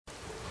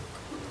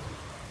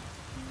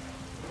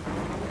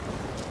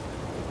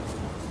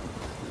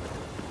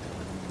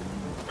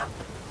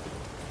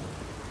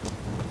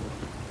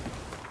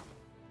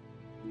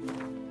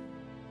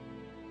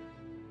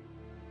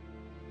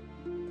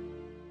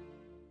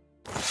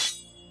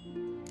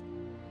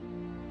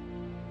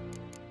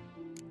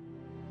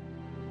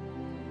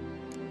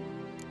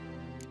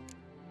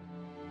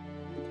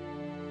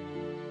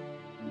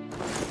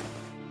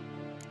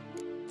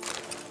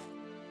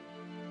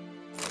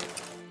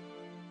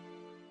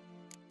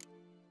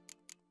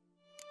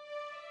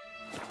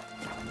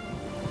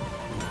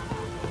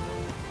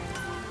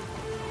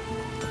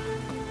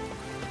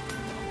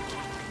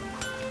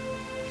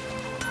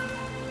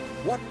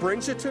What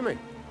brings you to me?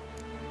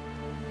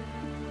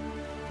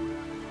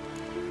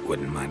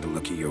 Wouldn't mind a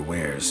look at your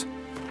wares.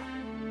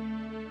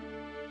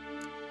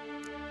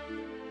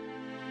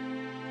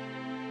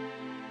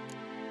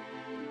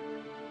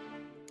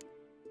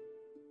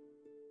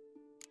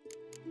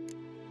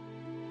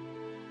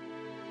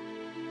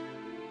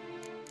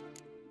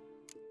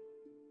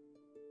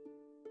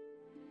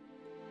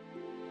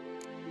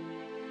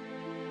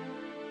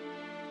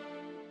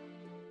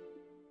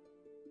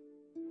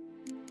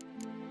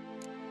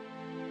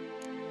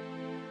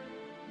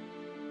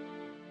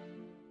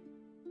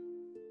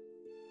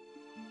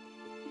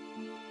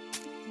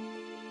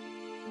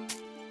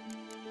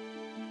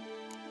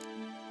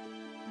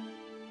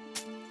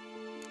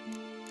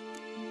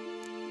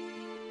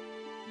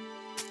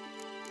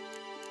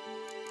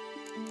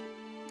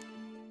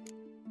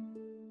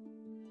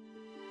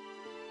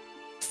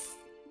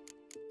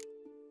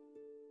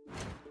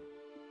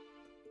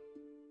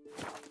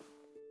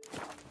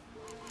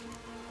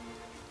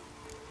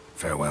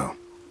 Farewell.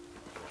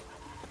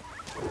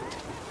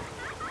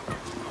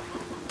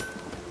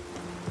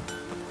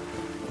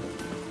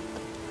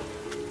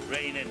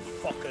 Raining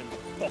fucking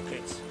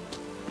buckets.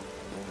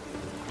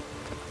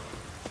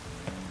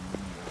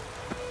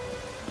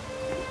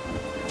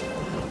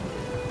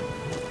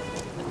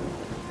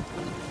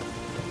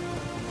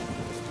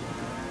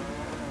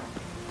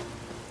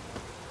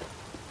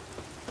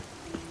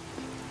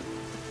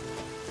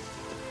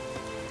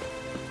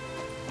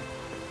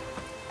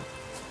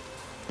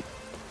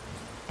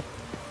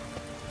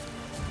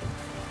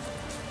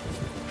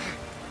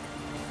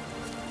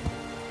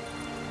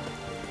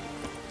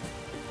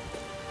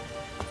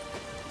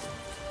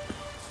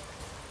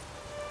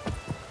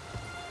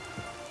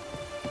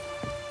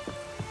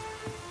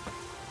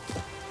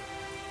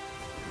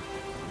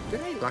 Did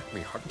I lack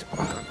me heart?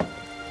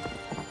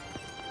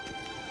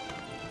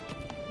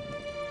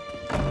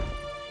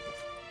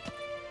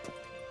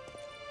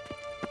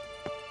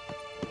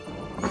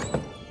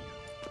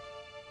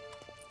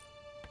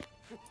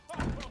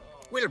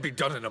 We'll be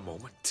done in a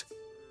moment.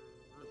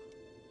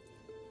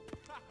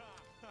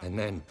 And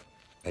then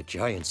a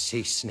giant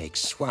sea snake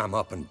swam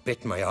up and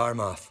bit my arm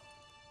off.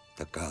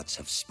 The gods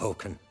have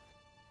spoken.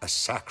 A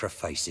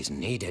sacrifice is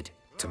needed.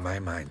 To my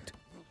mind,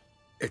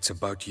 it's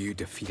about you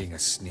defeating a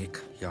snake,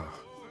 yeah.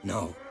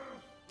 No,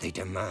 they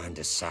demand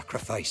a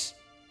sacrifice.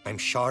 I'm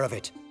sure of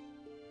it.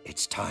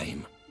 It's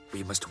time.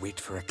 We must wait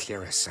for a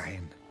clearer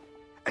sign.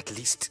 At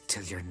least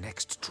till your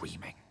next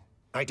dreaming.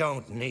 I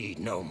don't need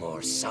no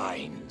more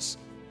signs.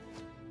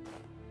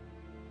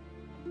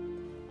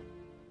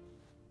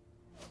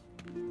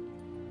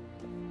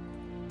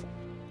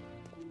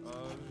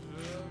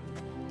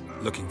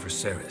 Looking for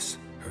Ceres.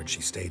 Heard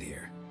she stayed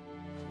here.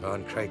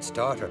 Loncrate's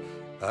daughter.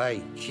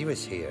 Aye, she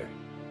was here.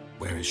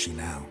 Where is she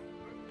now?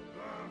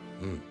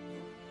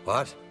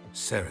 What?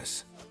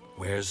 Ceres.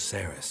 Where's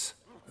Ceres?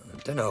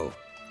 Dunno.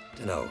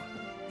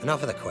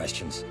 Enough of the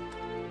questions.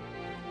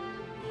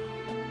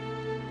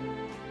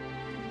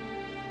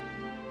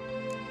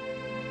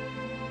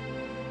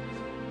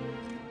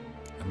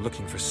 I'm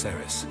looking for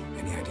Ceres.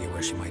 Any idea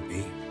where she might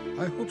be?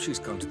 I hope she's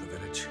gone to the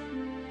village.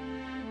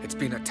 It's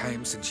been a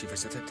time since she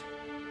visited.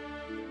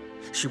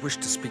 She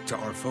wished to speak to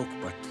our folk,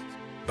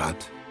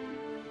 But?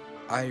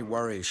 I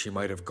worry she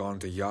might have gone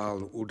to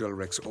Jarl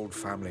Udalric's old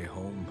family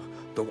home,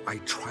 though I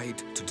tried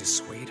to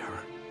dissuade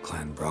her.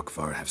 Clan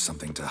Brockvar have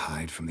something to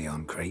hide from the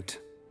Oncrate?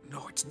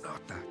 No, it's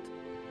not that.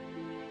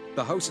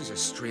 The house is a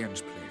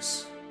strange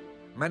place.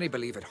 Many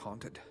believe it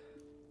haunted.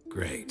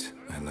 Great.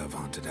 I love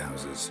haunted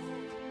houses.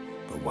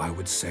 But why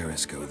would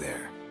Ceres go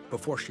there?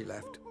 Before she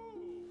left,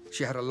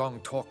 she had a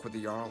long talk with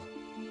the Jarl.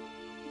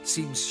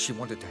 Seems she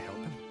wanted to help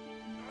him.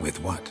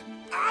 With what?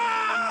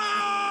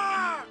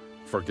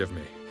 Forgive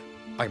me.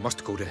 I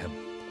must go to him.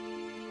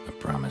 A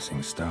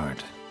promising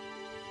start.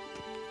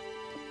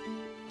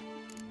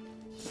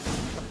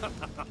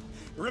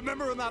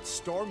 Remember when that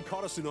storm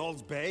caught us in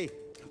All's Bay?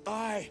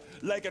 Aye,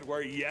 like it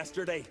were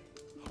yesterday.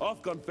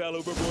 Ofcon fell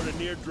overboard and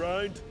near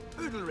drowned.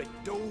 Udalric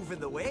dove in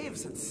the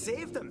waves and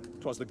saved them.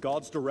 'Twas the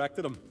gods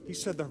directed him. He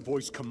said their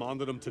voice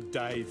commanded him to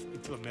dive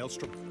into the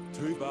maelstrom.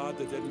 Too bad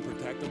they didn't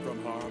protect him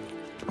from harm.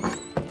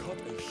 Cut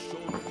his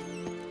shoulder.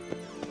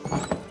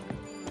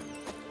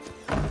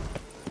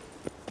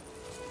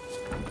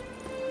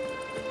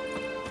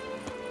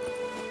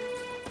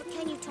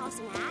 Can you toss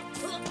an axe?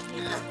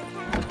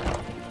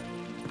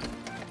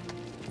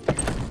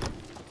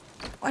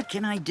 What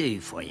can I do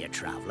for you,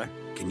 traveler?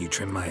 Can you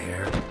trim my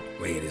hair?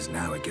 Way it is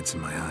now, it gets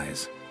in my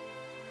eyes.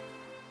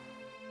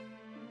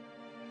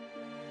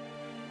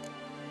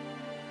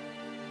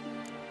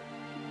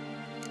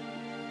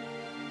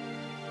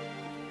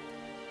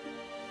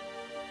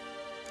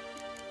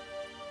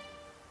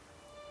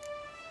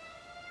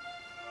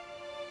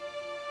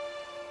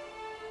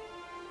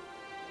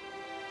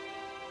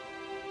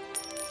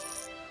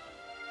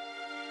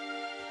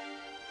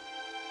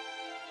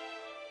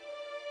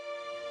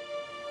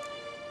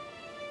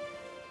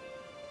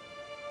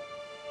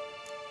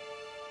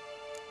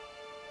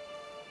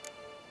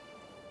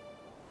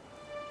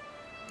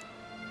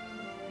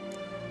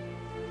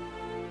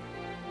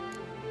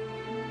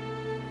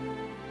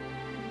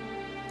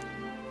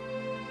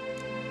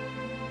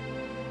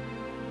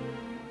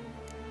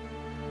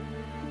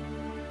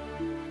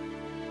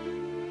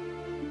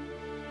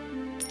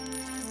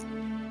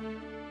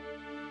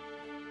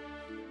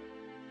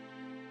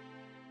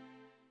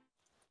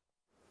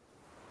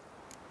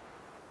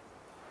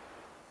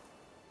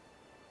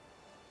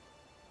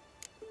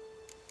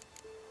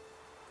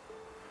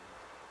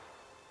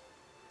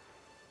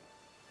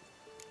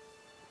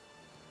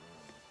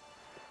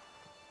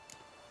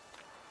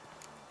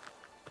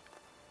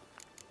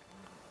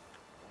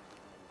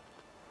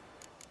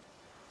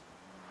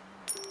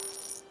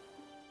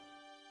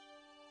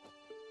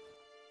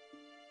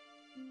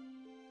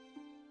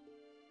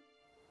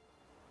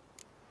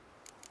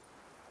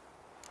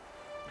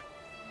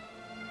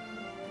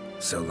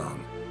 So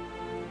long.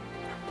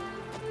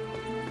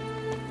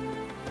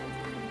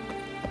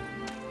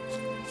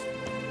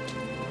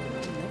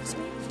 He loves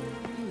me.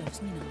 He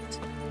loves me not.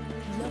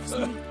 He loves me.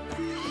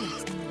 He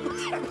loves me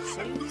not.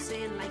 Shame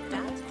saying like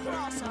that.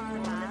 Cross our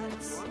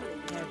lads.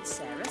 Heard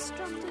Sarah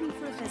strumped in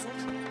for a visit.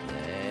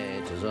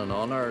 It is an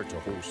honor to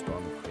host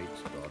on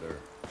Crate's daughter.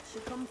 She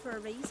come for a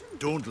reason?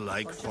 Don't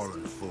like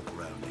foreign folk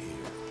around here.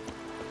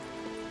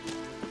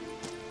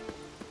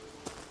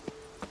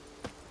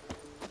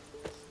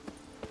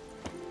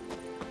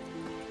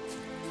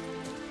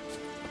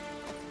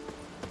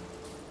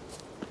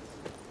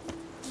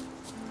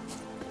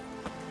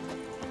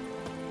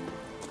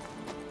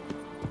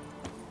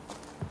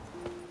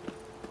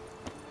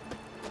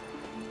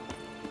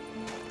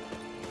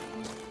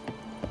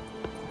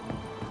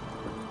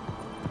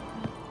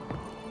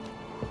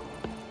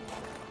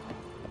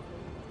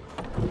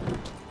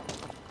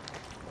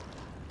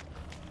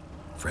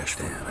 Fresh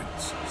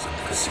footprints. Some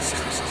good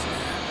success in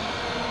there.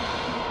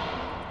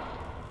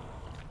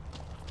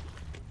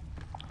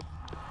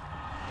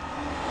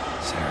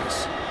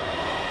 Sarah's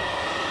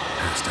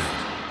passed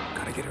out.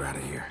 Gotta get her out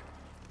of here.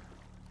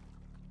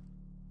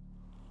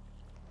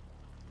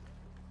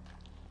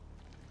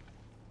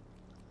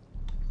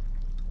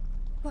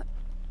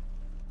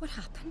 What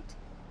happened?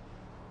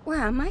 Where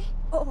am I?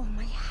 Oh,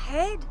 my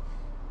head.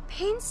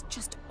 Pain's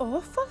just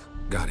awful.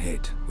 Got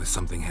hit with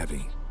something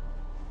heavy.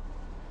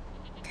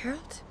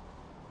 Geralt?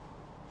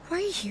 Why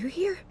are you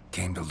here?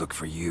 Came to look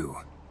for you.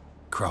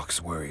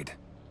 Croc's worried.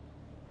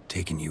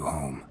 Taking you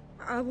home.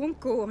 I won't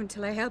go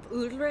until I help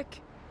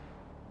Ulrich.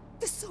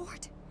 The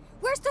sword!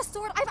 Where's the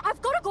sword? I've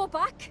got to go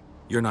back!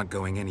 You're not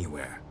going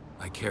anywhere.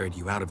 I carried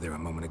you out of there a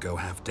moment ago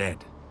half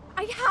dead.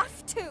 I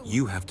have to!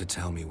 You have to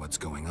tell me what's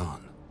going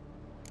on.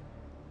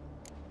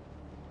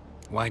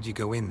 Why'd you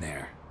go in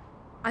there?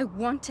 I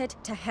wanted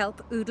to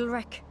help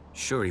Ulrich.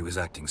 Sure, he was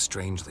acting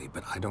strangely,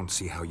 but I don't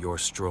see how your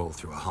stroll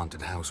through a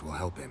haunted house will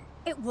help him.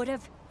 It would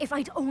have, if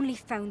I'd only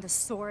found the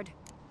sword.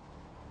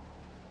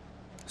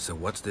 So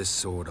what's this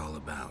sword all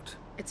about?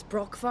 It's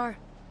Brockvar,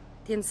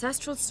 the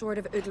ancestral sword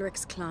of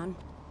Udalric's clan.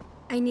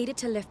 I needed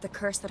to lift the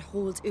curse that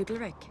holds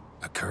Udalric.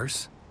 A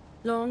curse?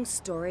 Long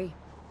story.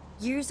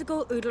 Years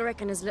ago,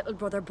 Udalric and his little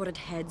brother butted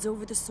heads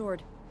over the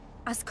sword.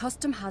 As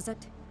custom has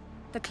it,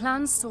 the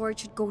clan's sword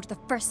should go to the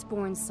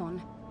firstborn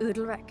son,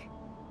 Udalric.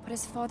 But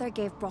his father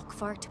gave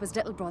Brockvar to his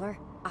little brother,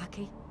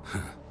 Aki.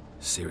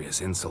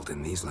 Serious insult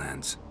in these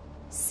lands.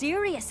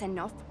 Serious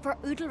enough for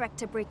Udalric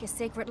to break a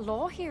sacred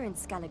law here in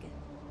Skellige.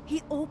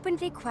 He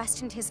openly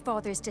questioned his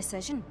father's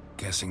decision.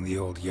 Guessing the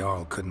old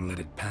Jarl couldn't let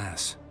it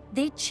pass.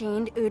 They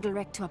chained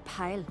Udalric to a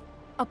pile,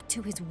 up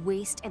to his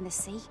waist in the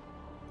sea.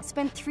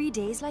 Spent 3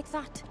 days like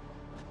that.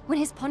 When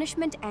his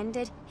punishment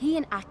ended, he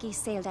and Aki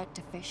sailed out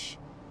to fish.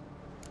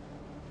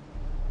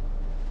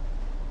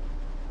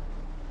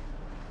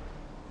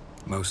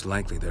 Most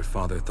likely their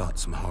father thought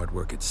some hard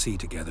work at sea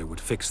together would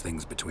fix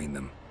things between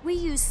them. We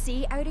use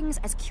sea outings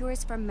as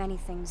cures for many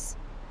things.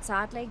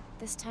 Sadly,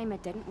 this time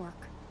it didn't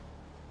work.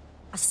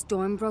 A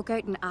storm broke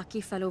out and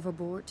Aki fell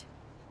overboard.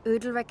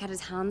 Udalric had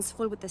his hands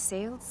full with the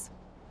sails.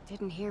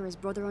 Didn't hear his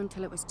brother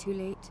until it was too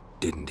late.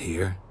 Didn't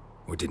hear?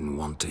 Or didn't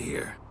want to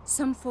hear?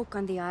 Some folk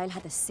on the Isle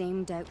had the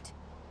same doubt,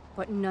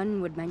 but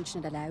none would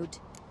mention it aloud.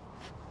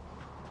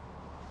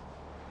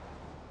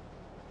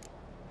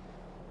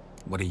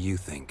 What do you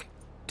think?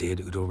 Did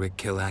Udalric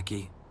kill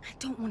Aki? I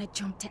don't want to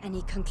jump to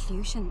any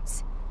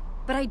conclusions,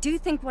 but I do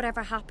think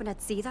whatever happened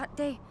at sea that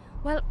day,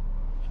 well,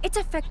 it's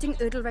affecting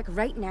Udalric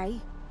right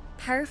now.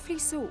 Powerfully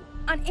so,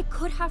 and it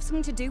could have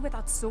something to do with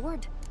that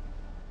sword.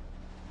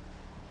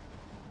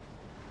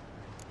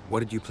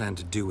 What did you plan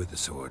to do with the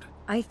sword?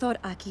 I thought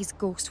Aki's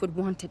ghost would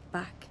want it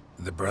back.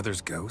 The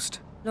brother's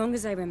ghost? Long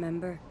as I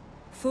remember,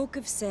 folk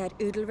have said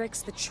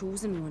Udalric's the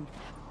chosen one.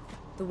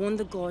 The one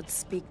the gods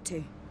speak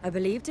to. I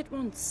believed it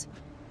once,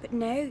 but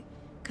now,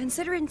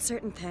 considering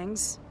certain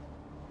things,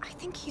 I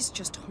think he's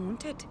just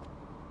haunted.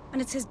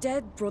 And it's his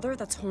dead brother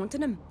that's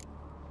haunting him.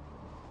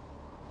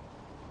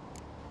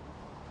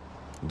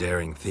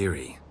 Daring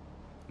theory.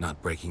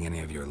 Not breaking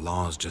any of your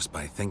laws just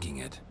by thinking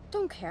it.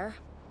 Don't care.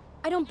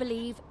 I don't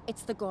believe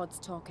it's the gods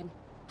talking.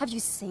 Have you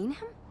seen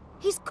him?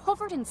 He's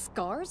covered in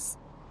scars.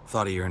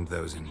 Thought he earned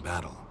those in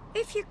battle.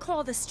 If you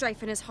call the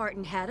strife in his heart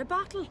and head a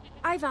battle,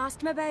 I've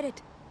asked him about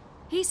it.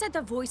 He said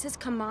the voices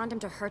command him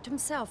to hurt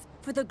himself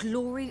for the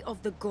glory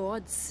of the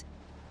gods.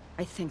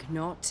 I think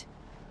not.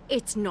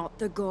 It's not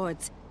the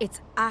gods,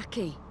 it's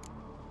Aki.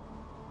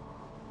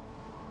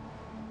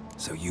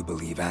 So you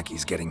believe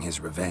Aki's getting his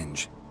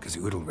revenge, because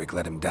Udalric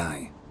let him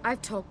die?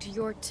 I've talked to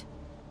Yort.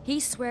 He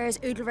swears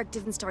Udalric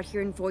didn't start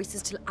hearing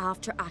voices till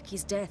after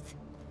Aki's death.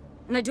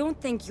 And I don't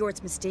think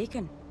Yort's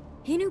mistaken.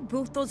 He knew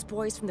both those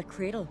boys from the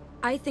cradle.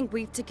 I think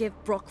we've to give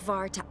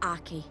Brockvar to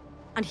Aki,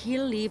 and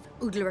he'll leave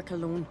Udalric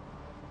alone.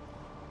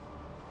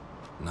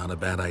 Not a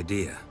bad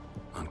idea,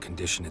 on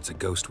condition it's a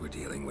ghost we're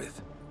dealing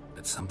with.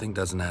 But something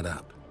doesn't add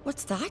up.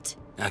 What's that?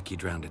 Aki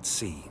drowned at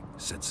sea,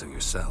 said so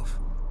yourself.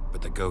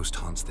 But the ghost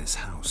haunts this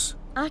house.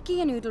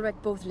 Aki and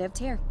Udalric both lived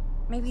here.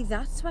 Maybe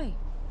that's why.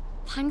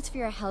 Thanks for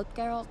your help,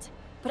 Geralt.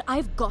 But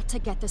I've got to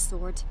get the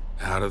sword.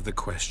 Out of the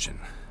question.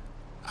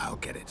 I'll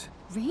get it.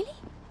 Really?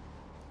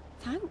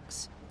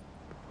 Thanks.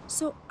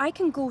 So I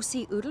can go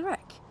see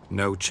Udalric?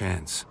 No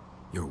chance.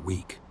 You're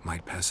weak.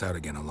 Might pass out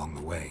again along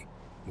the way.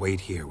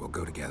 Wait here, we'll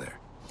go together.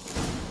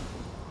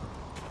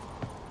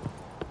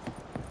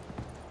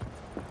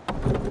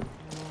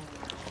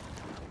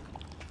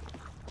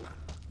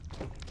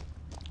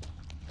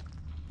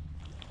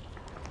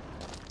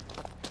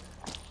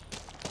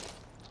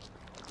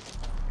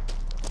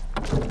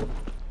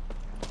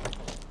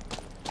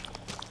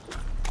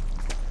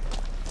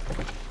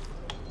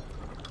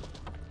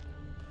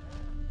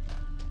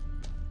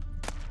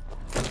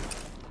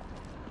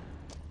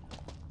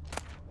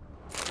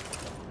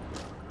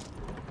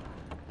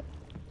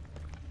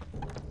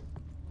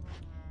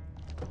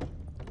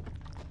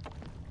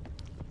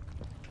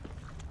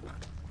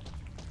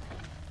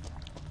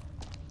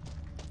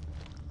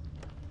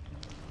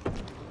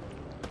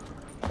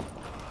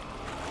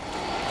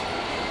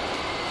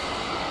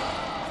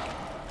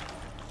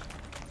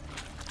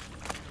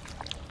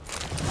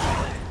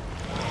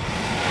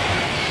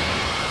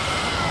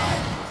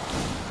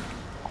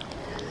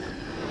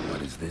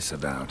 This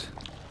about?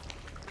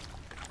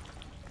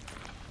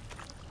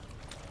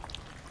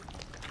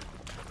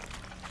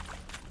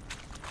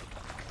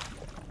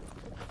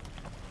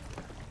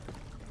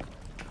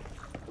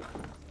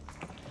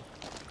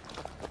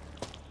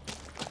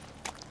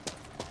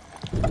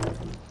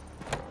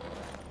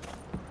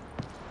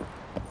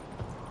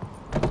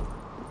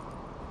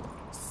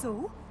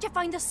 So? Did you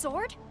find the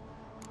sword?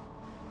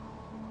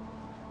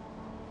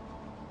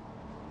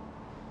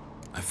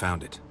 I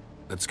found it.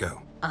 Let's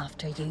go.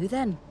 After you,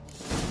 then.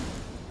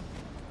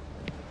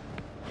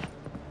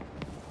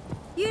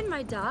 You and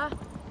my dad,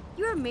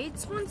 you were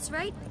mates once,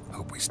 right?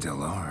 Hope we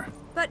still are.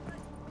 But,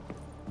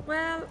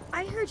 well,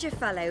 I heard you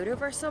fell out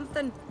over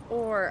something.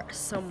 Or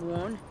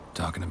someone.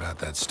 Talking about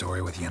that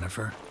story with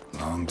Yennefer?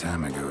 Long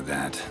time ago,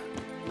 that.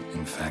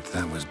 In fact,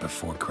 that was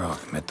before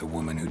Croc met the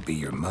woman who'd be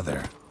your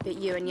mother. But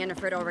you and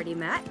Yennefer had already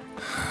met?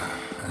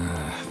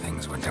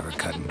 Things were never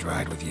cut and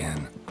dried with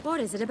Yen. What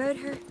is it about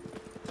her?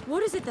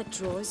 What is it that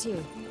draws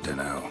you?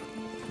 Dunno.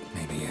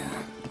 Maybe,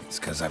 it's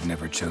 'cause I've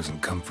never chosen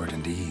comfort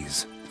and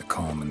ease. The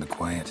calm and the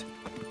quiet.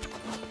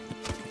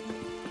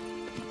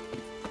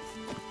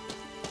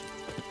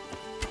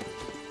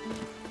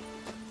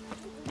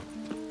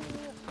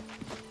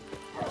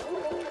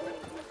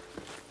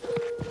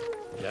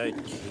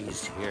 Loud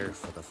keys here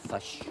for the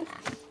fish.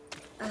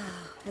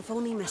 If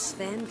only Miss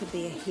Sven could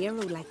be a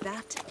hero like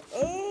that.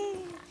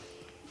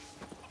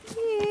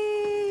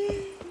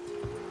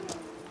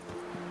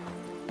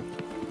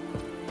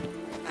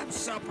 Them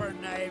supper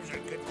knives are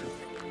good for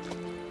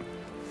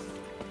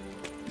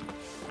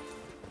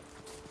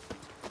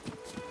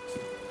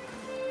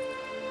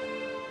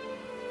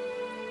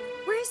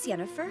Where's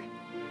Yennefer?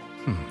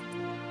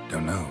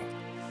 Don't know.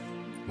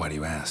 Why do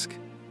you ask?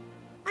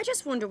 I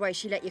just wonder why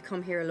she let you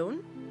come here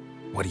alone.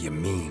 What do you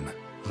mean,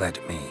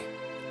 let me?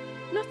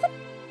 Nothing.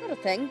 Not a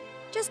thing.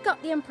 Just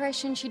got the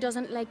impression she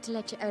doesn't like to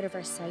let you out of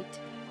her sight.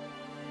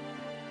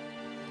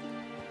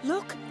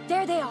 Look,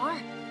 there they are.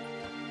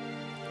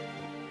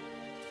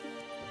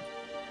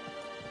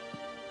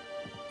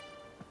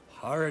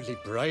 Horridly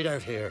bright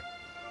out here.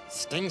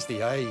 Stings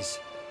the eyes.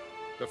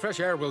 The fresh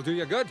air will do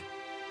you good.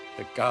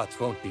 The gods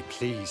won't be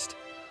pleased.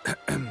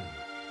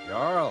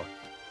 Jarl,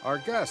 our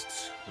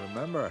guests,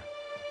 remember.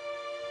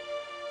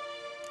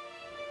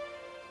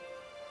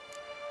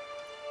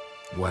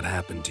 What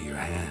happened to your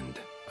hand?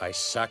 I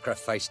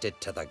sacrificed it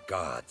to the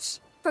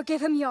gods.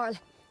 Forgive him, Jarl.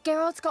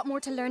 Geralt's got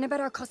more to learn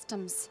about our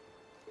customs.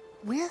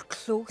 We're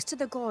close to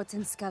the gods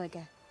in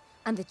Skellige,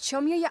 and the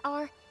chummier you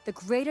are, the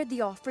greater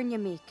the offering you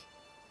make.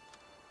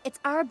 It's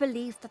our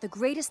belief that the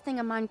greatest thing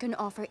a man can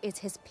offer is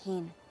his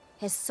pain,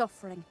 his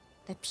suffering,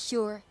 the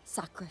pure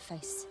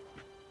sacrifice.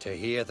 To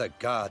hear the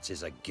gods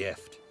is a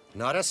gift,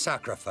 not a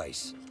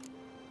sacrifice.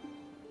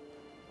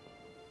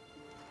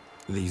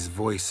 These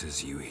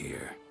voices you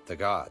hear. The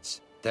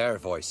gods, their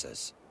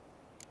voices.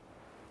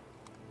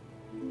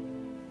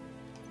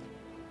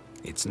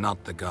 It's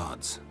not the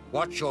gods.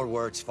 Watch your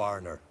words,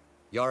 foreigner.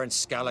 You're in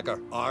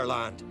Skellige, our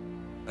land,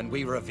 and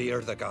we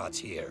revere the gods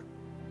here.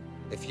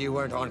 If you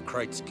weren't on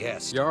Kright's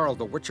guest... Jarl,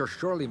 the Witcher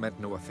surely meant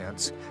no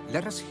offense.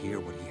 Let us hear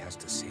what he has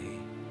to say.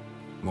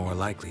 More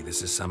likely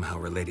this is somehow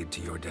related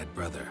to your dead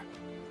brother.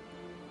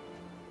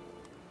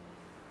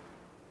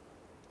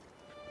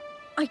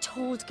 I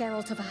told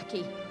Geralt of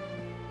Aki.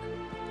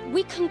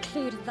 We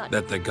concluded that...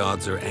 That the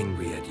gods are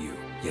angry at you,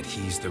 yet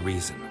he's the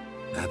reason.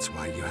 That's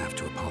why you have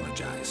to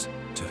apologize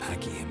to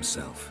Aki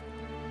himself.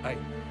 I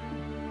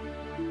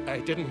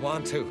didn't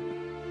want to.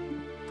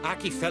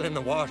 Aki fell in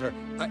the water.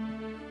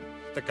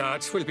 The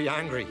gods will be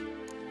angry.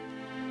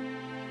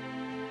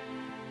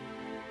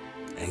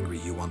 Angry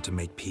you want to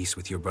make peace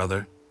with your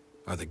brother?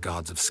 Are the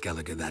gods of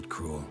Skellige that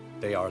cruel?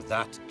 They are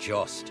that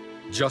just.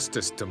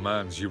 Justice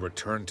demands you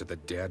return to the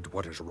dead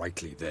what is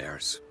rightly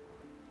theirs.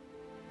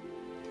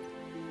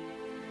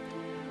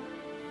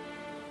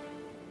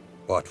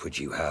 What would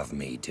you have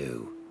me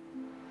do?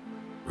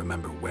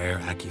 Remember where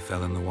Aki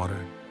fell in the water?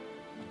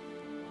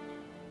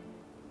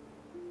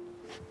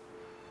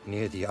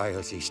 Near the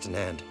isle's eastern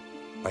end,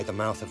 by the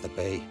mouth of the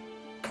bay.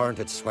 Current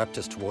had swept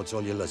us towards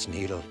Ullula's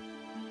Needle.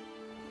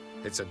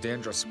 It's a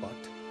dangerous spot.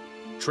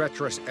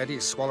 Treacherous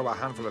eddies swallow a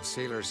handful of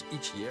sailors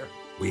each year.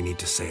 We need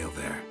to sail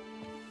there.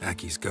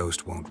 Aki's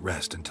ghost won't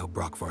rest until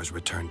Brokvar's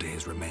returned to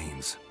his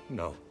remains.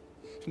 No.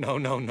 No,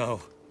 no,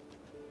 no.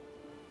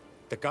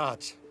 The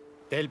gods,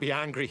 they'll be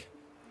angry.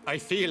 I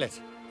feel it.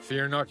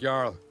 Fear not,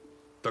 Jarl.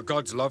 The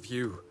gods love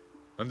you,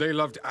 and they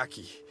loved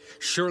Aki.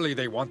 Surely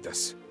they want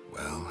this.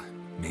 Well,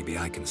 maybe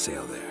I can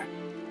sail there.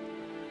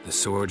 The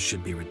sword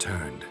should be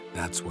returned.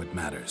 That's what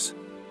matters.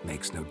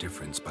 Makes no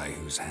difference by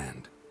whose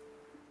hand.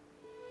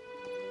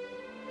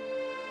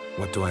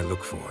 What do I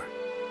look for?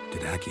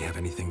 Did Aki have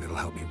anything that'll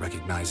help me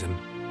recognize him?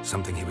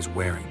 Something he was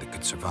wearing that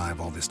could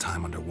survive all this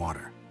time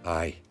underwater?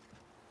 Aye.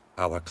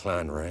 Our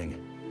clan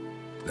ring.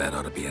 That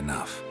ought to be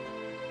enough.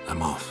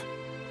 I'm off.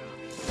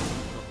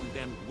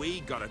 Then we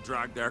gotta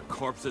drag their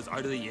corpses out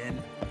of the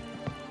inn.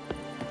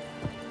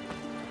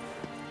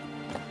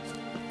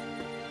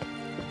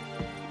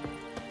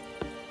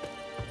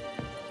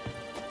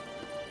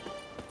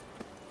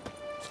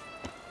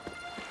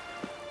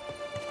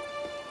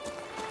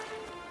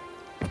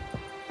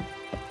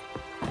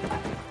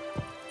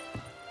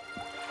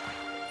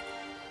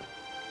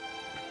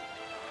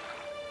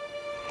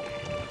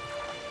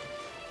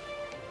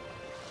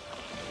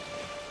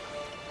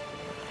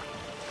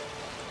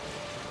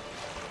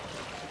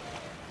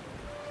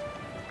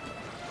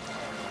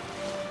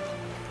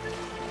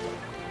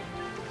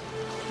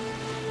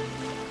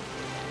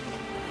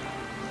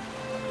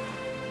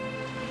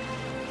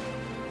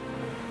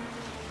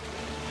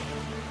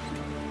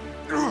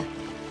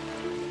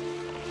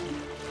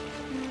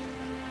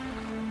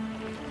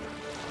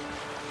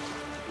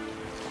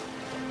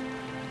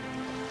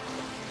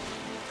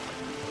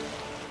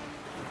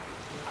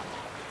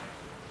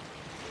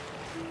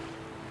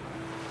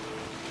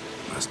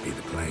 Must be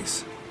the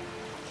place.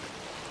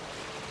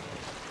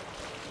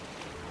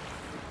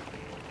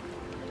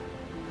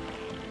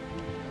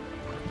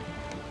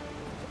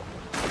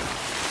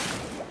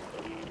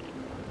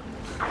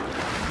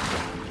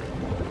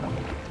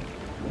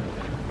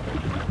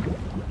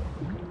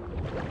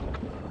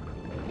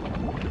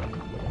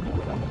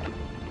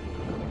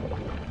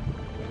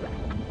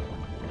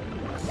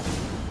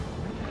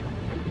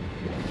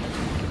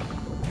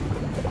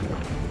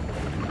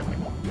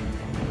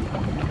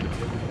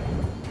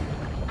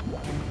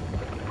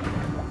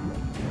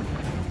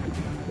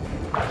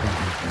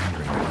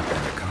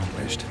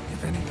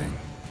 If anything.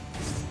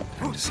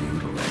 Time to see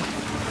Udalrek.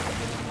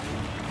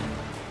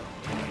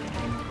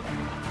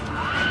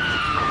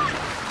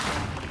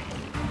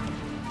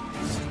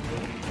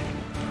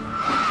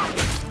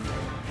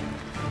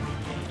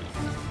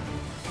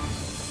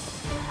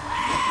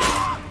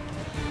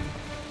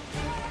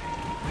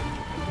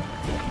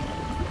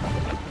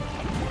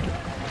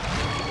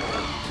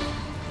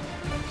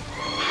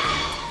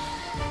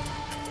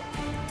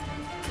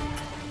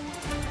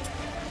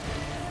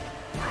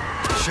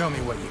 Show me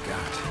what you got.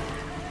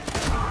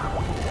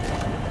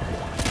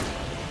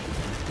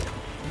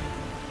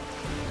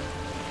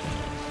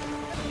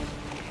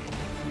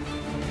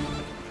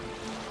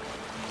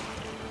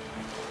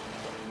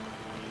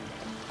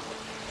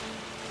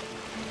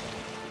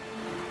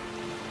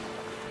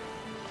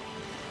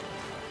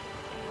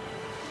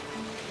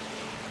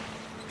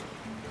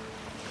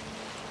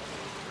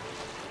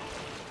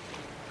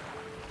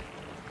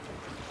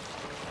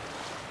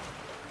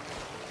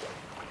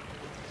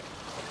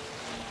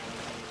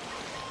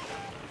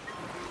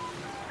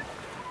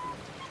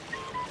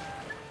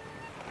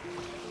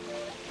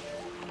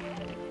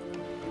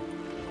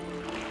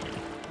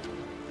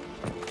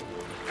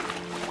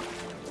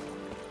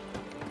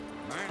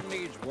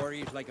 Needs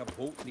worries like a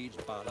boat needs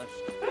ballast.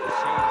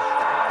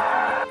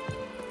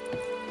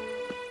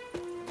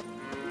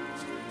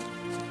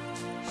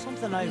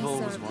 Something I've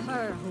always serve wondered.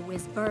 her who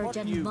is What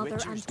virgin do you mother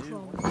witchers and do?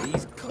 throne.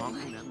 These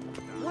continent.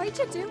 Why'd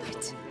you do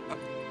it?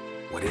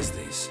 What is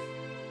this?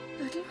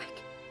 Udalrek?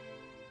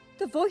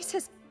 The voice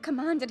has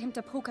commanded him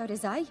to poke out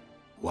his eye.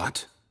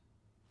 What?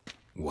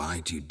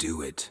 Why'd you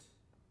do it?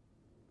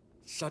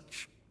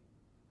 Such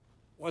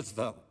was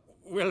the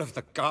will of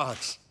the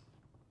gods.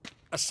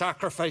 A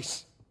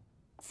sacrifice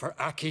for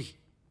Aki.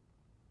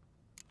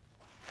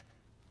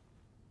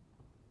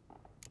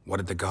 What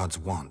did the gods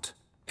want?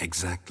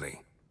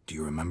 Exactly. Do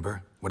you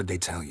remember? What did they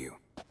tell you?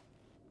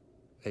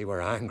 They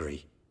were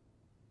angry.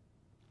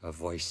 A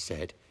voice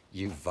said,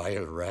 "You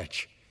vile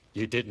wretch,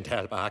 you didn't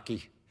help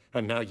Aki,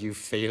 and now you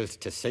failed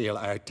to sail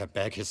out to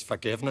beg his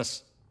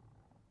forgiveness.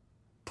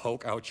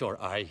 Poke out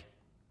your eye,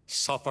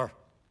 suffer,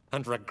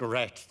 and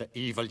regret the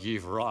evil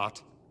you've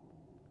wrought."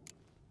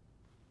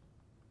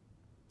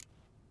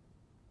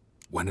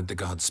 When did the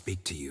gods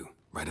speak to you?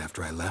 Right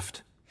after I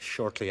left?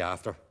 Shortly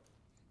after.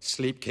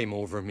 Sleep came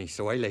over me,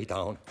 so I lay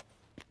down.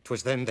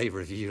 'Twas then they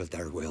revealed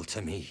their will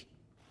to me.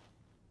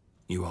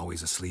 You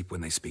always asleep when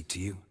they speak to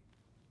you?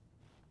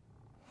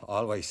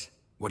 Always.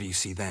 What do you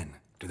see then?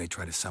 Do they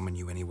try to summon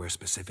you anywhere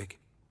specific?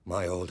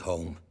 My old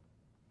home.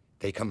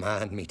 They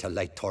command me to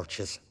light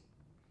torches,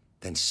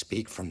 then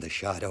speak from the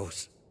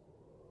shadows.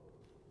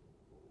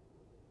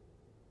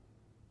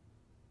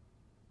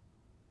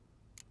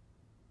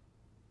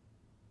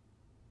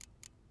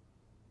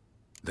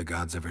 The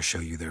gods ever show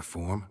you their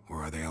form,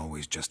 or are they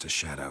always just a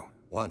shadow?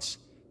 Once,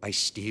 I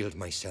steeled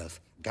myself,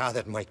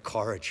 gathered my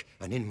courage,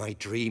 and in my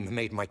dream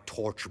made my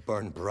torch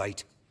burn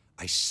bright.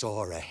 I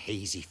saw a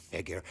hazy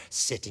figure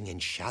sitting in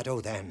shadow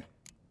then.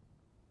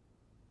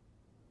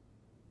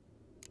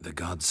 The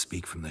gods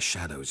speak from the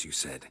shadows, you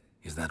said.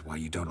 Is that why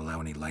you don't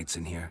allow any lights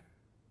in here?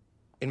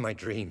 In my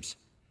dreams,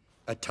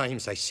 at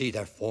times I see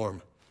their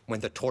form, when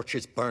the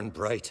torches burn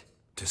bright.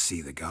 To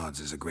see the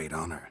gods is a great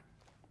honor.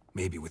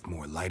 Maybe with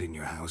more light in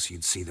your house,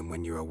 you'd see them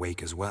when you're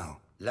awake as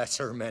well.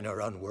 Lesser men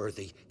are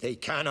unworthy. They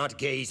cannot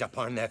gaze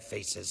upon their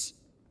faces.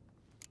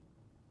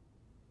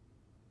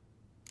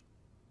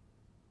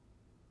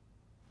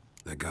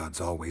 The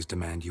gods always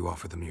demand you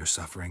offer them your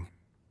suffering?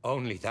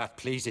 Only that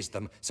pleases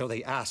them, so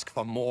they ask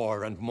for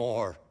more and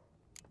more.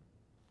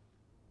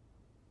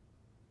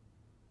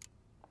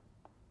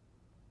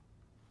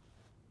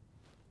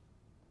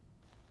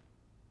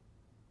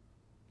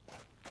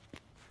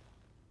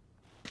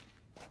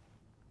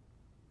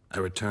 I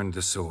returned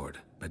the sword,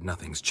 but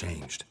nothing's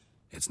changed.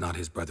 It's not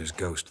his brother's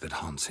ghost that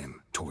haunts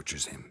him,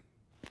 tortures him.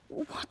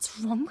 What's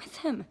wrong with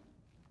him?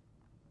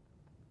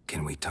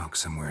 Can we talk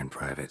somewhere in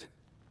private?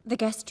 The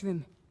guest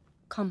room.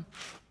 Come.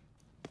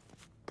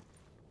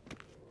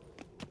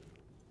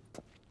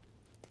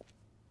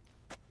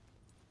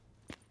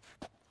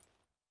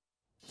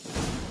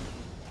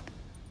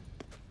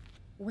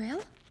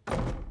 Well,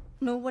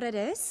 know what it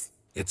is?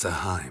 It's a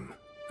Heim,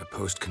 a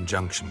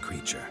post-conjunction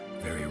creature,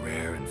 very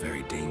rare and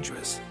very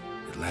dangerous.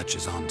 It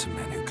latches on to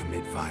men who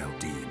commit vile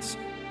deeds.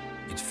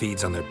 It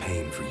feeds on their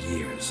pain for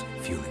years,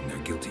 fueling their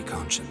guilty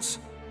conscience.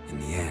 In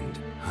the end,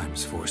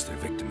 Heims force their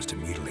victims to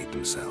mutilate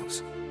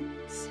themselves.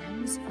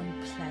 Sounds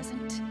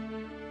unpleasant.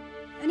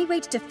 Any way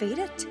to defeat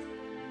it?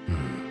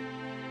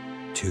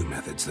 Two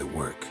methods that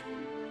work,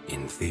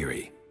 in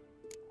theory.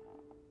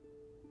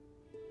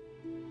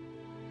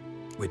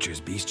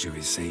 Witcher's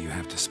bestiaries say you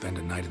have to spend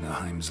a night in the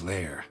Heim's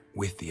lair,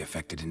 with the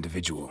affected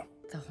individual.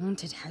 The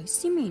haunted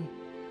house, you mean?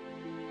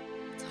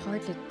 It's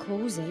hardly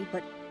cozy,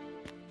 but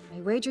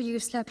I wager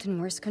you've slept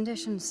in worse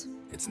conditions.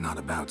 It's not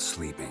about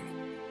sleeping.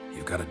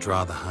 You've got to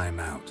draw the Heim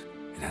out.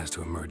 It has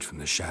to emerge from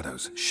the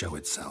shadows, show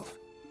itself.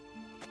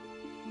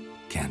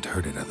 Can't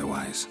hurt it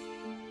otherwise.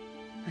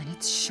 And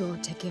it's sure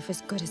to give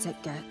as good as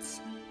it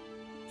gets.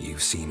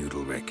 You've seen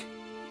Udalric.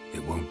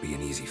 It won't be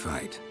an easy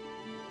fight.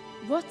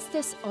 What's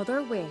this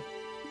other way?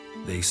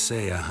 They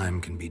say a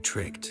Heim can be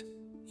tricked.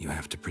 You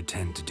have to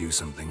pretend to do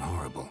something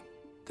horrible.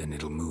 Then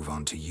it'll move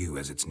on to you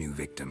as its new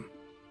victim.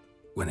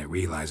 When it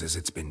realizes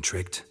it's been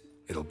tricked,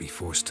 it'll be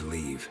forced to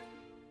leave.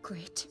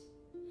 Great.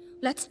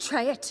 Let's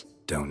try it.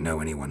 Don't know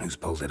anyone who's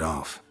pulled it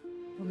off.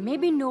 Well,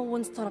 maybe no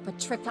one's thought up a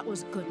trick that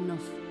was good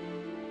enough.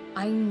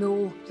 I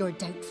know you're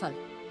doubtful,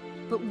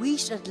 but we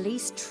should at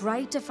least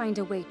try to find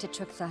a way to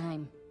trick the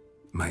Heim.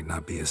 Might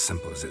not be as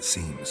simple as it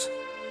seems.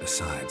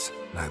 Besides,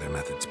 neither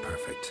method's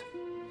perfect.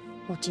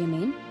 What do you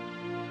mean?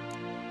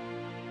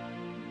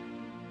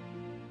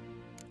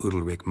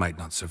 Udalric might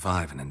not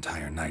survive an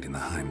entire night in the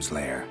Heim's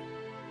lair.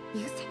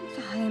 You think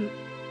the Heim...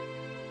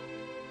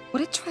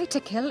 would it try to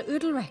kill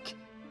Udalric?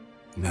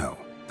 No,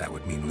 that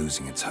would mean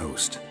losing its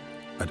host.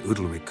 But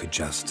Udalric could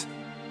just...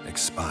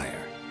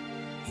 expire.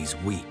 He's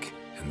weak,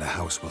 and the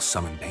house will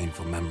summon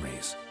painful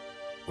memories.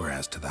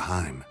 Whereas to the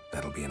Heim,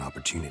 that'll be an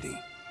opportunity.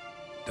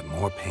 The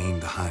more pain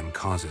the Heim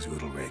causes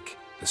Udalric,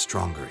 the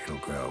stronger it'll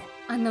grow.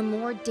 And the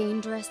more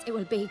dangerous it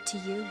will be to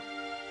you.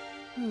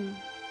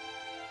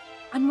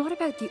 And what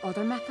about the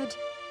other method?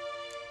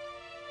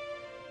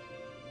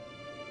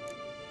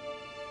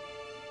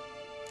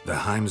 The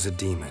Heim's a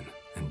demon,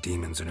 and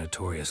demons are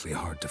notoriously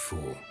hard to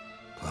fool.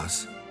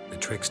 Plus, the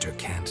trickster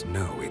can't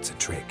know it's a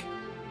trick.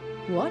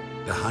 What?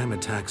 The Heim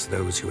attacks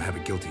those who have a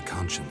guilty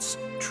conscience,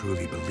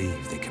 truly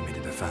believe they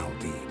committed a foul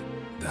deed.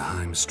 The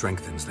Heim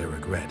strengthens their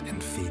regret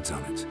and feeds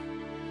on it.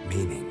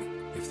 Meaning,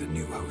 if the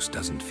new host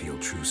doesn't feel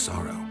true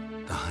sorrow,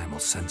 the Heim will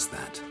sense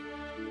that.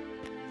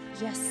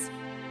 Yes.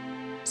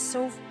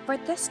 So, for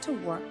this to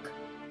work,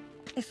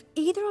 if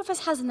either of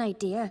us has an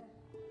idea,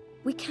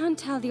 we can't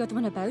tell the other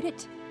one about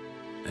it.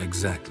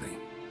 Exactly.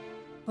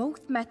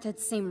 Both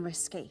methods seem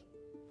risky,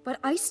 but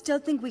I still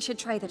think we should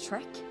try the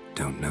trick.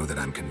 Don't know that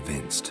I'm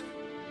convinced.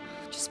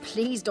 Just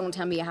please don't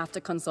tell me you have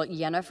to consult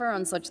Yennefer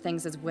on such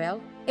things as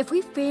well. If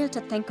we fail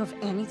to think of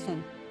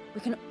anything,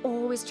 we can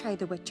always try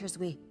the Witcher's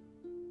way.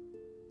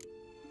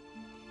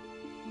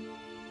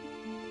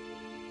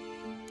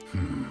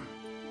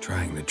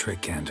 Trying the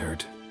trick can't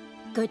hurt.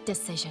 Good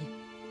decision.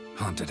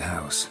 Haunted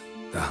house.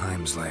 The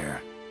Heim's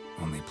lair.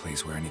 Only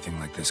place where anything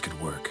like this could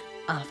work.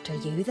 After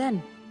you,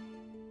 then.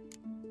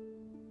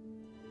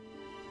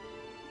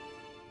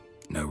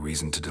 No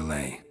reason to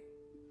delay.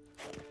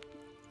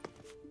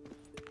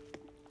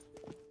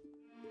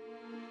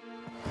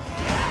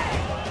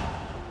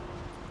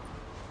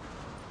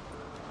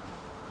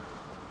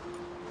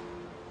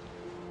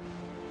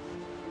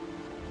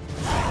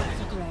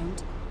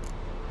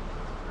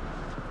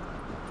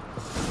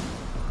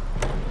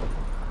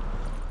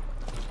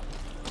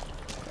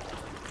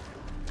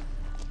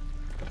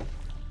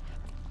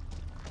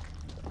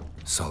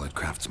 Solid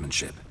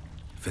craftsmanship.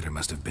 Fitter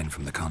must have been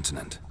from the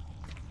continent.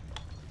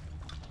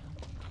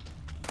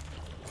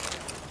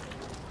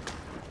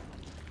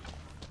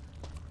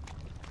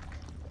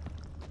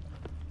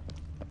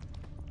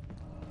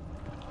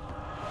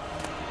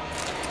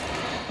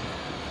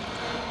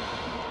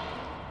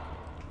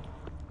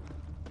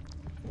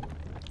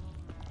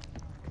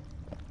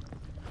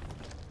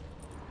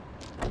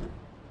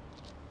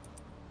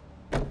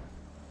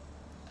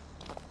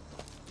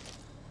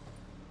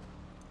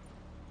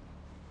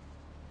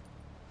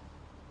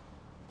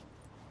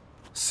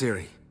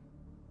 Ciri.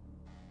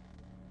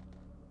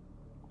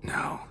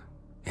 No,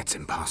 it's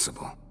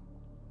impossible.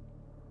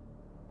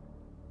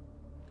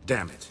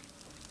 Damn it.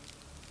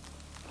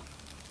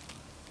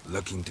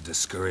 Looking to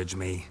discourage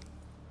me?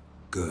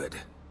 Good.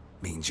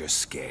 Means you're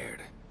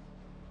scared.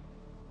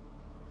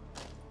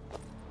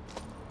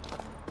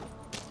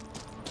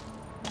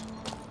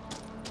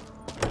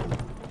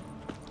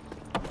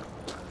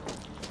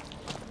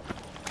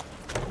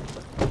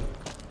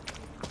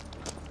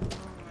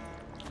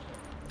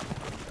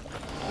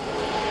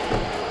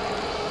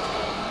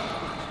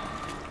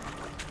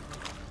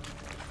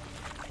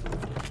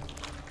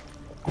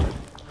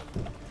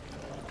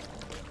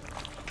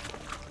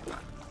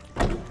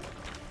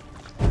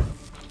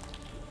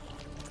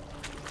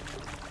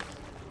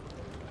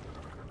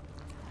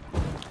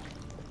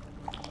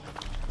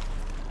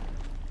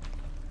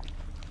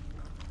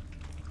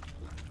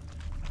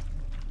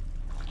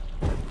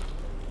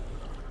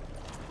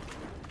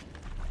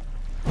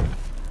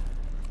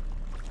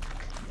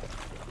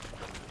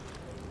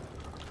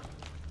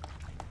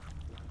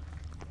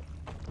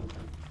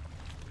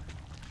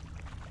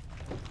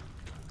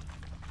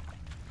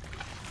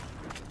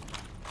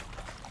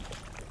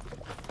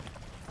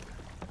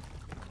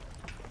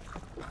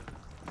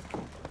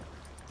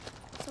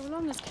 So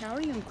long as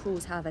carrion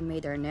crows haven't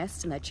made their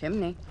nest in the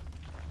chimney.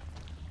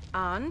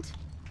 And?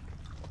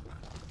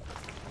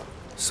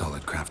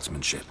 Solid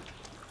craftsmanship.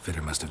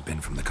 Fitter must have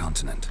been from the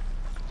continent.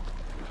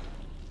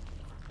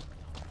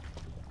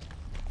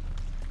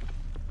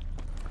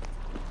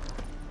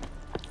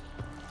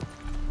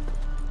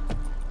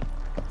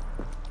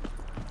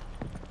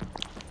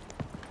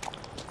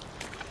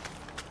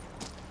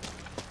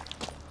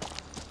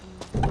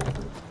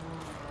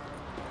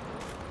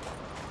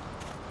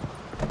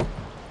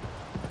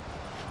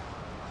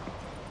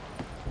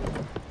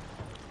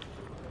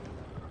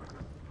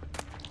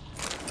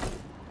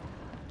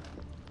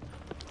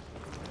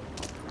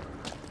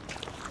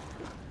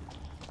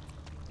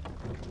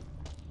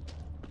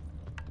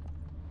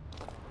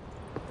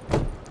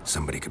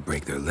 Somebody could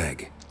break their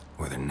leg,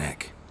 or their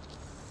neck.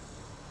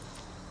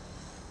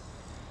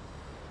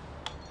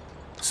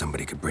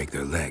 Somebody could break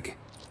their leg,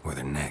 or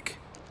their neck.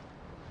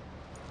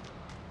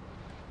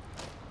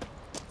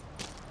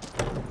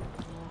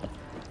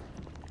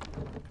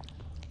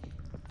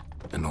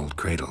 An old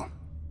cradle.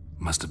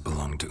 Must have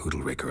belonged to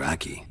Udalryk or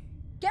Aki.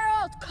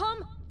 Geralt,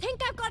 come!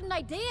 Think I've got an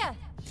idea!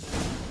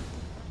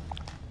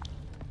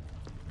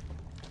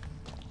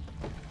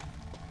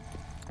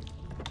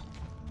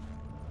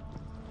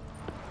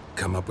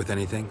 Come up with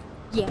anything?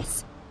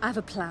 Yes, I have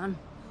a plan.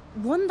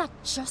 One that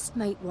just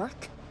might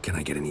work. Can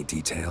I get any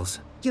details?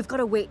 You've got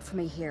to wait for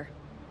me here.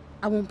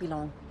 I won't be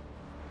long.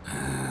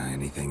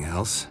 Anything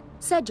else?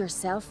 Said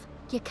yourself,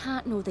 you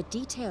can't know the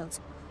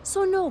details.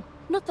 So no,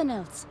 nothing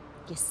else.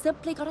 You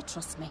simply gotta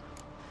trust me.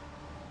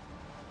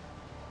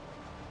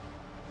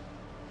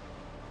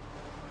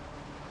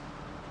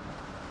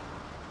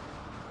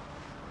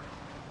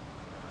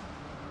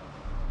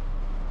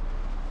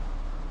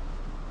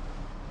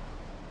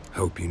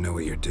 Hope you know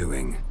what you're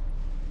doing.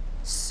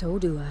 So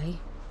do I.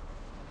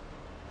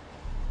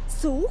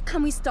 So,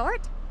 can we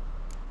start?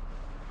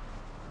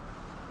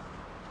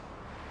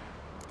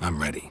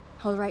 I'm ready.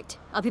 All right,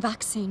 I'll be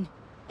back soon.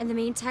 In the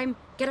meantime,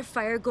 get a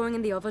fire going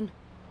in the oven.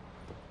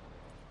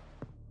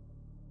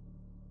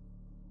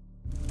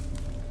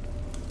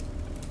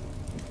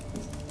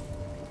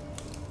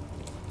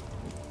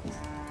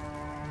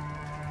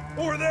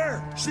 Over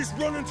there! She's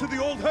running to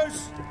the old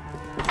house!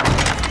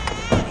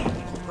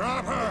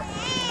 Grab her!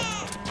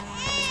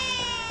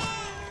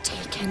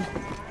 Take him.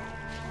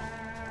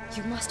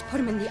 You must put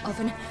him in the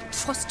oven.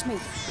 Trust me.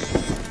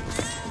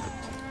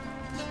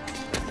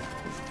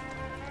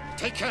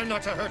 Take care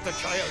not to hurt the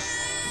child.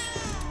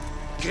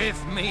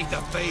 Give me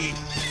the babe.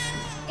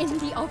 In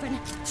the oven.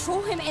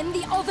 Throw him in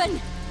the oven.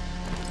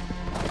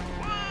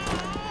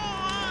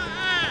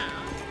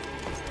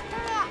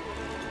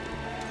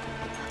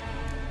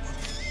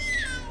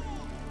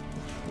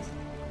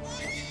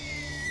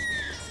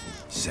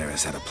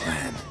 Sarah's had a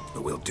plan,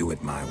 but we'll do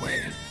it my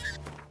way.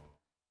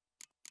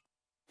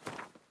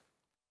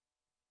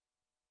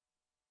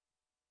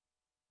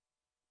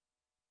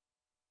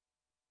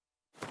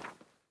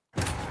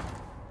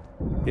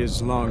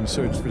 His long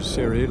search for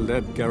Ciri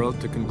led Geralt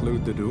to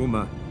conclude that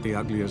Uma, the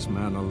ugliest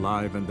man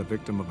alive and the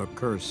victim of a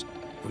curse,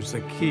 was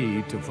the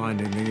key to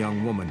finding the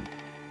young woman.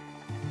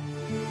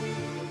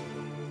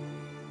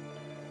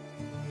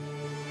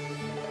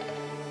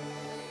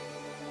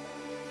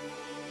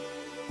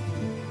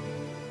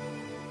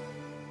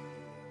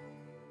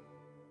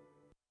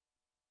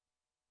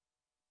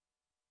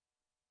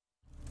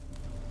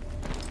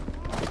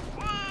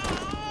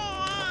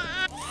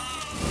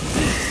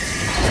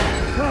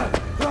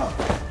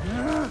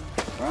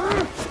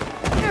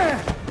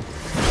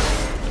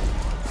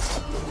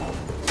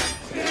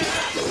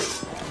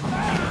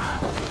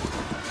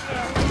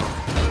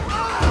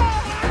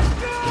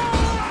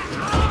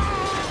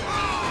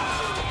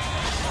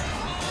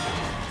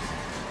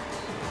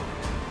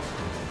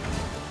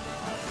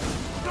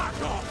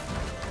 Back off!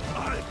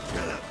 I'll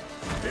kill him!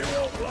 He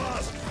won't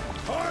last!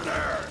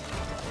 Harder!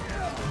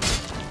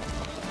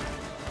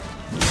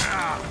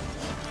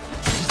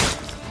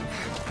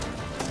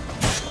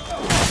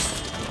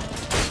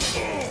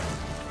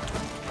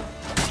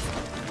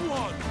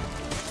 One,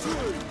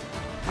 two.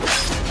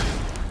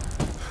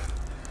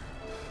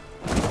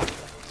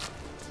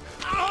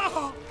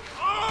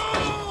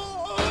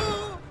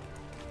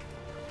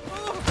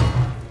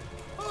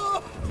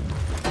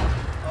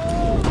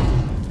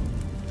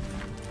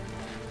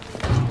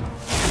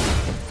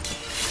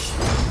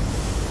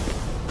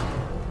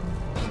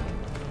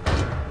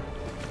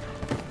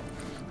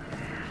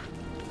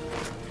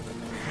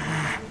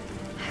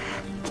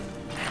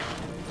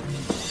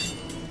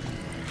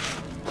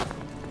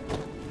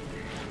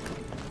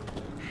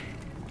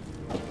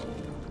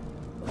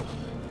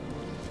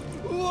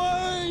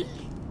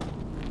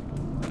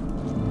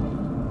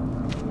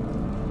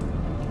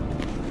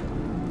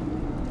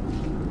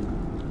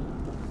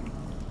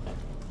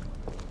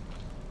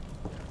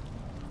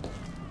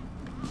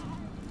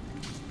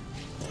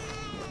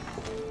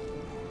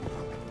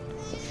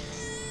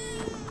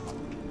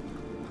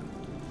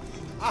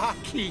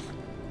 Aki!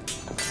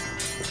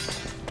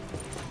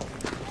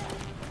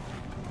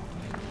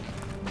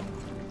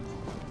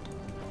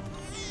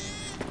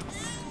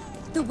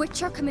 The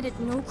Witcher committed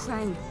no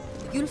crime.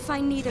 You'll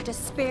find neither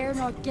despair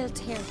nor guilt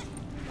here.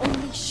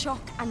 Only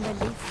shock and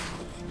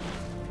relief.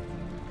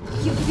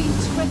 You've been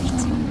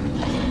tricked.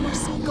 You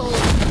must go.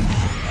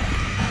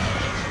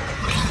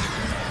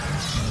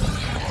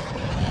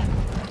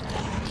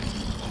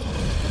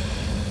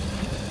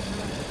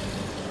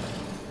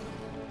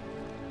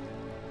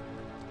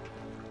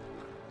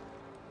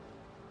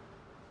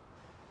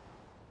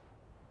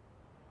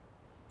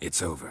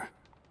 It's over.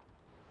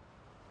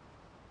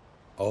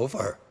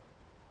 Over?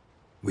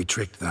 We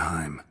tricked the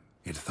Heim.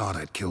 It thought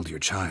I'd killed your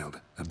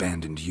child,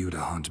 abandoned you to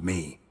haunt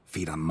me,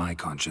 feed on my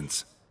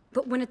conscience.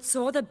 But when it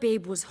saw the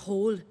babe was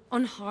whole,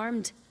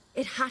 unharmed,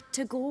 it had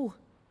to go.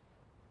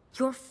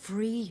 You're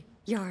free,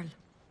 Jarl.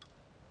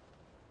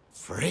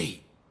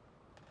 Free?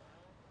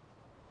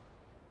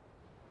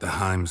 The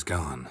Heim's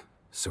gone,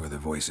 so are the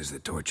voices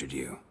that tortured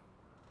you.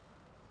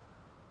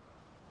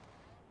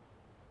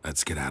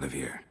 Let's get out of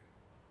here.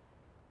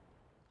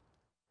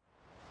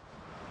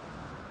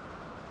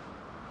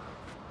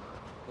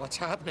 What's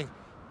happening?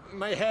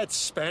 My head's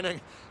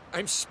spinning.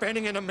 I'm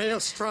spinning in a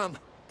maelstrom.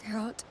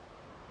 Geralt,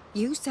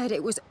 you said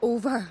it was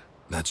over.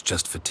 That's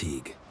just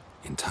fatigue.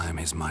 In time,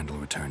 his mind will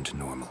return to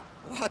normal.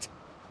 What?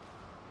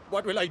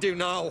 What will I do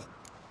now?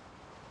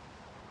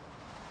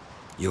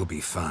 You'll be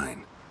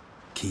fine.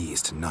 Key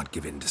is to not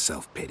give in to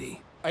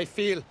self-pity. I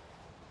feel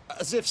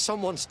as if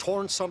someone's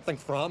torn something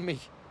from me.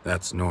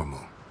 That's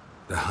normal.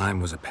 The Heim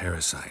was a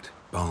parasite.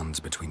 Bonds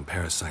between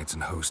parasites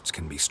and hosts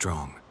can be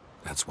strong.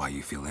 That's why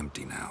you feel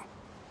empty now.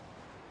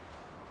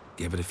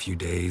 Give it a few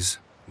days,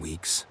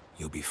 weeks,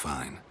 you'll be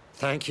fine.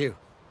 Thank you.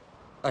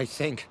 I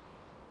think.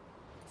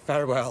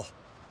 Farewell.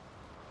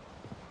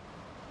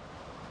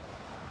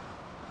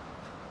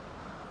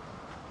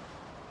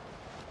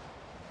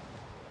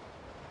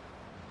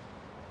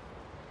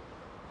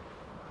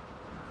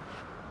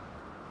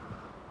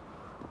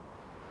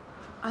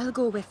 I'll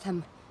go with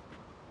him.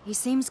 He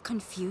seems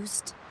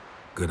confused.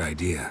 Good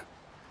idea.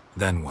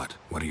 Then what?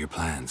 What are your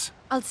plans?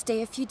 I'll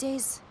stay a few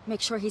days,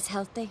 make sure he's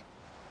healthy.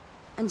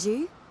 And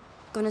you?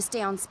 Gonna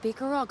stay on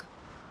Speaker Rog?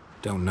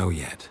 Don't know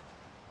yet.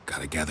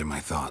 Gotta gather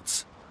my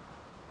thoughts.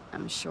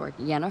 I'm sure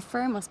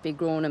Yennefer must be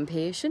growing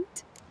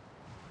impatient.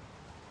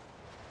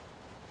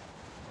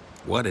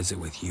 What is it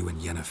with you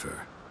and Yennefer?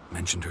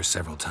 Mentioned her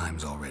several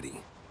times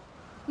already.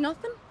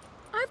 Nothing.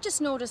 I've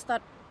just noticed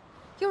that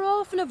you're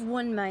often of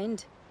one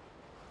mind.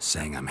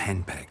 Saying I'm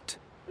henpecked.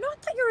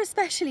 Not that you're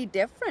especially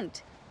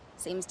different.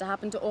 Seems to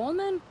happen to all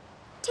men.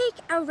 Take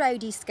a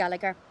rowdy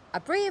Skelliger, a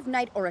brave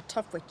knight or a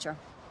tough witcher.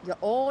 You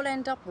all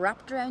end up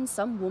wrapped around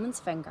some woman's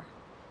finger.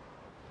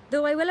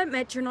 Though I will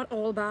admit you're not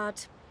all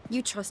bad.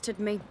 You trusted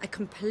me, a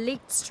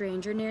complete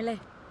stranger nearly.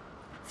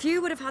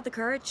 Few would have had the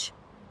courage.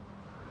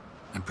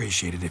 I'd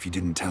appreciate it if you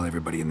didn't tell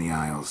everybody in the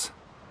Isles.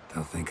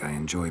 They'll think I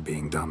enjoy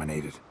being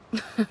dominated.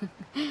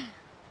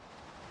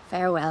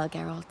 Farewell,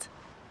 Geralt.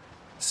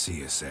 See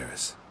you,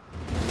 Ceres.